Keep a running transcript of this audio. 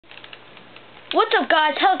What's up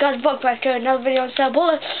guys, hello guys, welcome back to another video on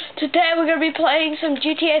Sabula. Today we're going to be playing some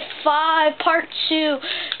GTA 5 Part 2,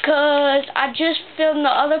 because I just filmed the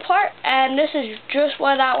other part, and this is just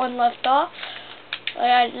where that one left off. Like,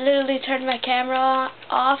 I literally turned my camera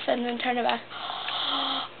off and then turned it back.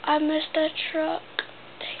 I missed that truck.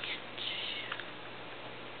 Dang it.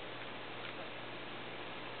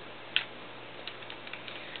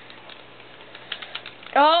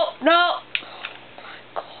 Oh, no!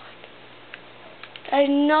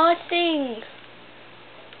 Nothing.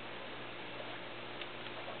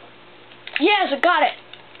 Yes, I got it.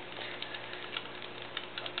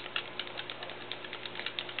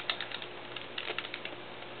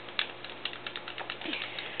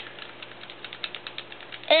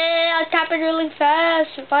 I tap it really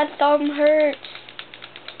fast. My thumb hurts.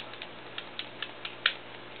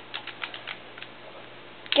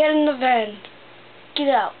 Get in the van. Get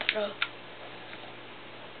out, bro.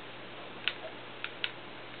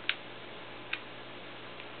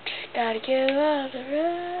 Gotta get out of the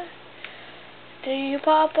road. Do you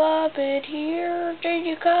pop up in here? Do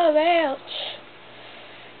you come out?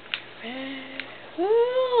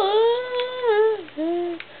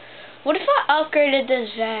 What if I upgraded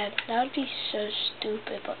this van? That would be so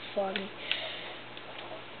stupid but funny.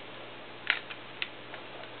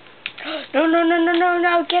 No, no, no, no, no,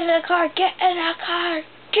 no. Get in the car. Get in the car.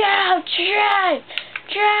 Get out. Drive.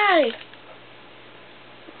 Drive.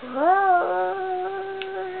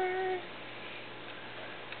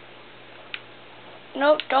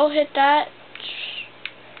 Nope, don't hit that.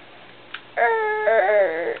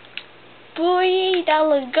 Boy, that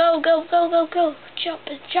was go, go, go, go, go. Jump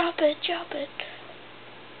it, jump it, jump it.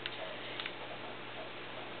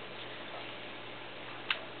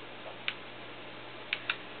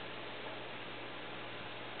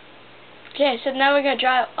 Okay, so now we're gonna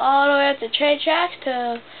drive all the way up the train tracks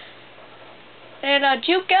to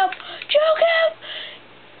juke up. Juke up!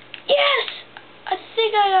 Yes! I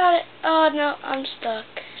think I got it. Oh no, I'm stuck.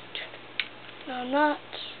 No, I'm not.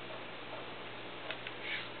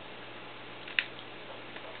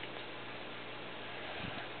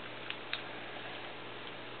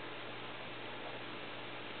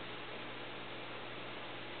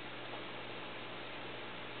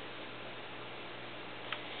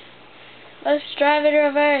 Let's drive in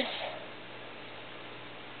reverse.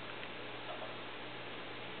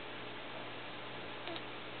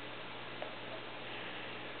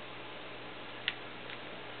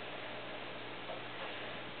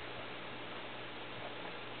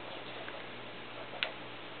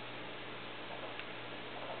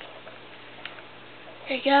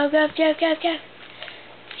 Okay, go, go, go, go, go.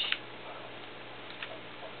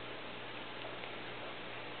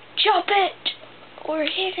 Jump it! Or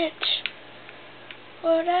hit it.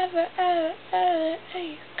 Whatever,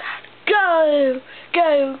 you gotta go!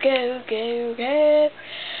 Go, go, go, go.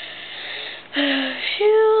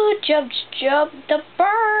 Phew, jump, jump the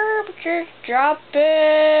barb, just drop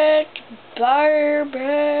it, barb.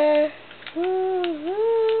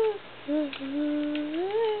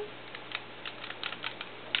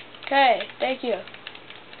 Okay, thank you.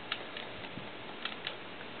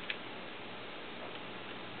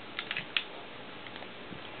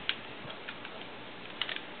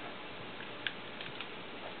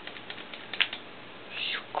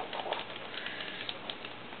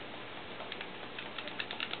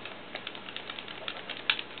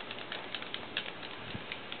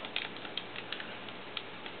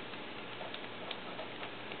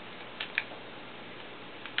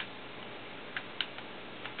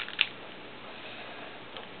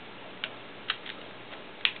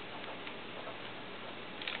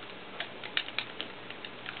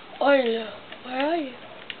 Orlo, where are you?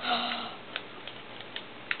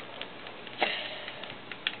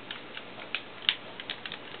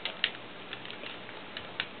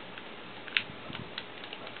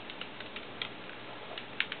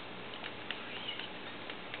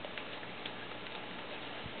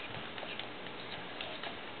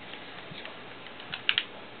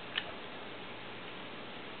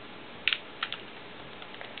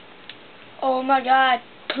 Oh my God,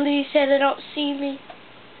 please say they don't see me.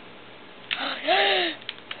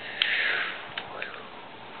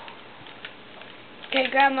 Okay,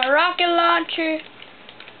 grab my rocket launcher.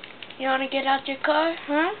 You wanna get out your car?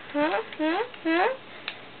 Huh? That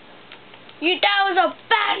was a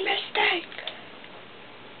bad mistake.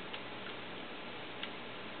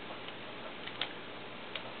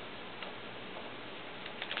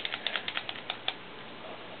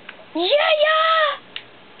 Yeah!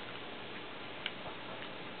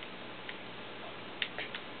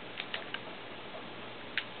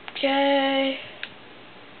 Okay.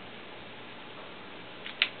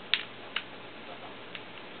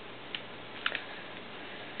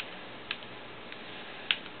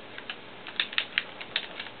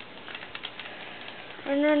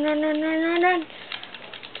 run, run, run, run, run, run.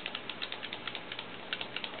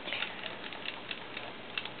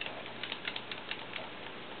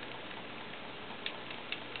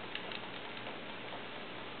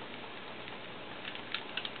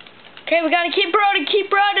 Okay, we gotta keep running,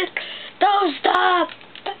 keep running. Don't stop.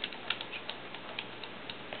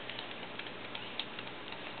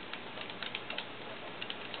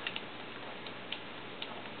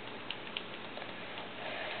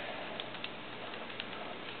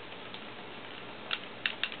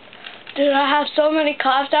 Dude, I have so many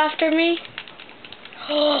cops after me.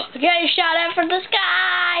 I'm getting shot at from the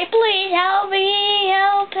sky. Please help me.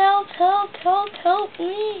 Help, help, help, help, help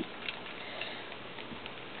me.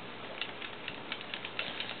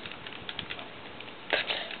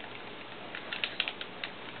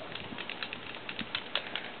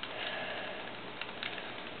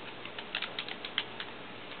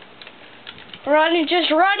 Running,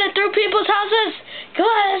 just running through people's houses. Come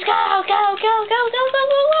on, let's go, go, go, go, go, go,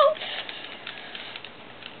 go, go.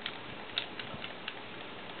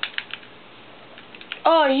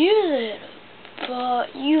 Oh, you did,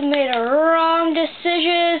 but you made a wrong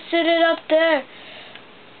decision sitting up there.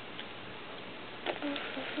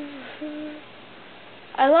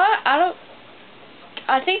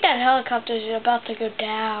 I think that helicopter is about to go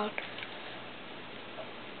down.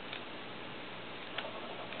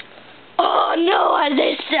 Oh no,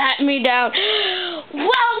 they sat me down.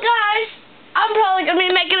 Well guys, I'm probably going to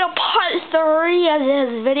be making a part 3 of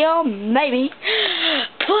this video, maybe.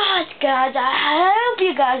 But guys, I hope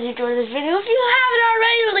you guys enjoyed this video. If you haven't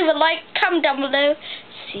already, leave a like, comment down below.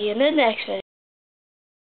 See you in the next video.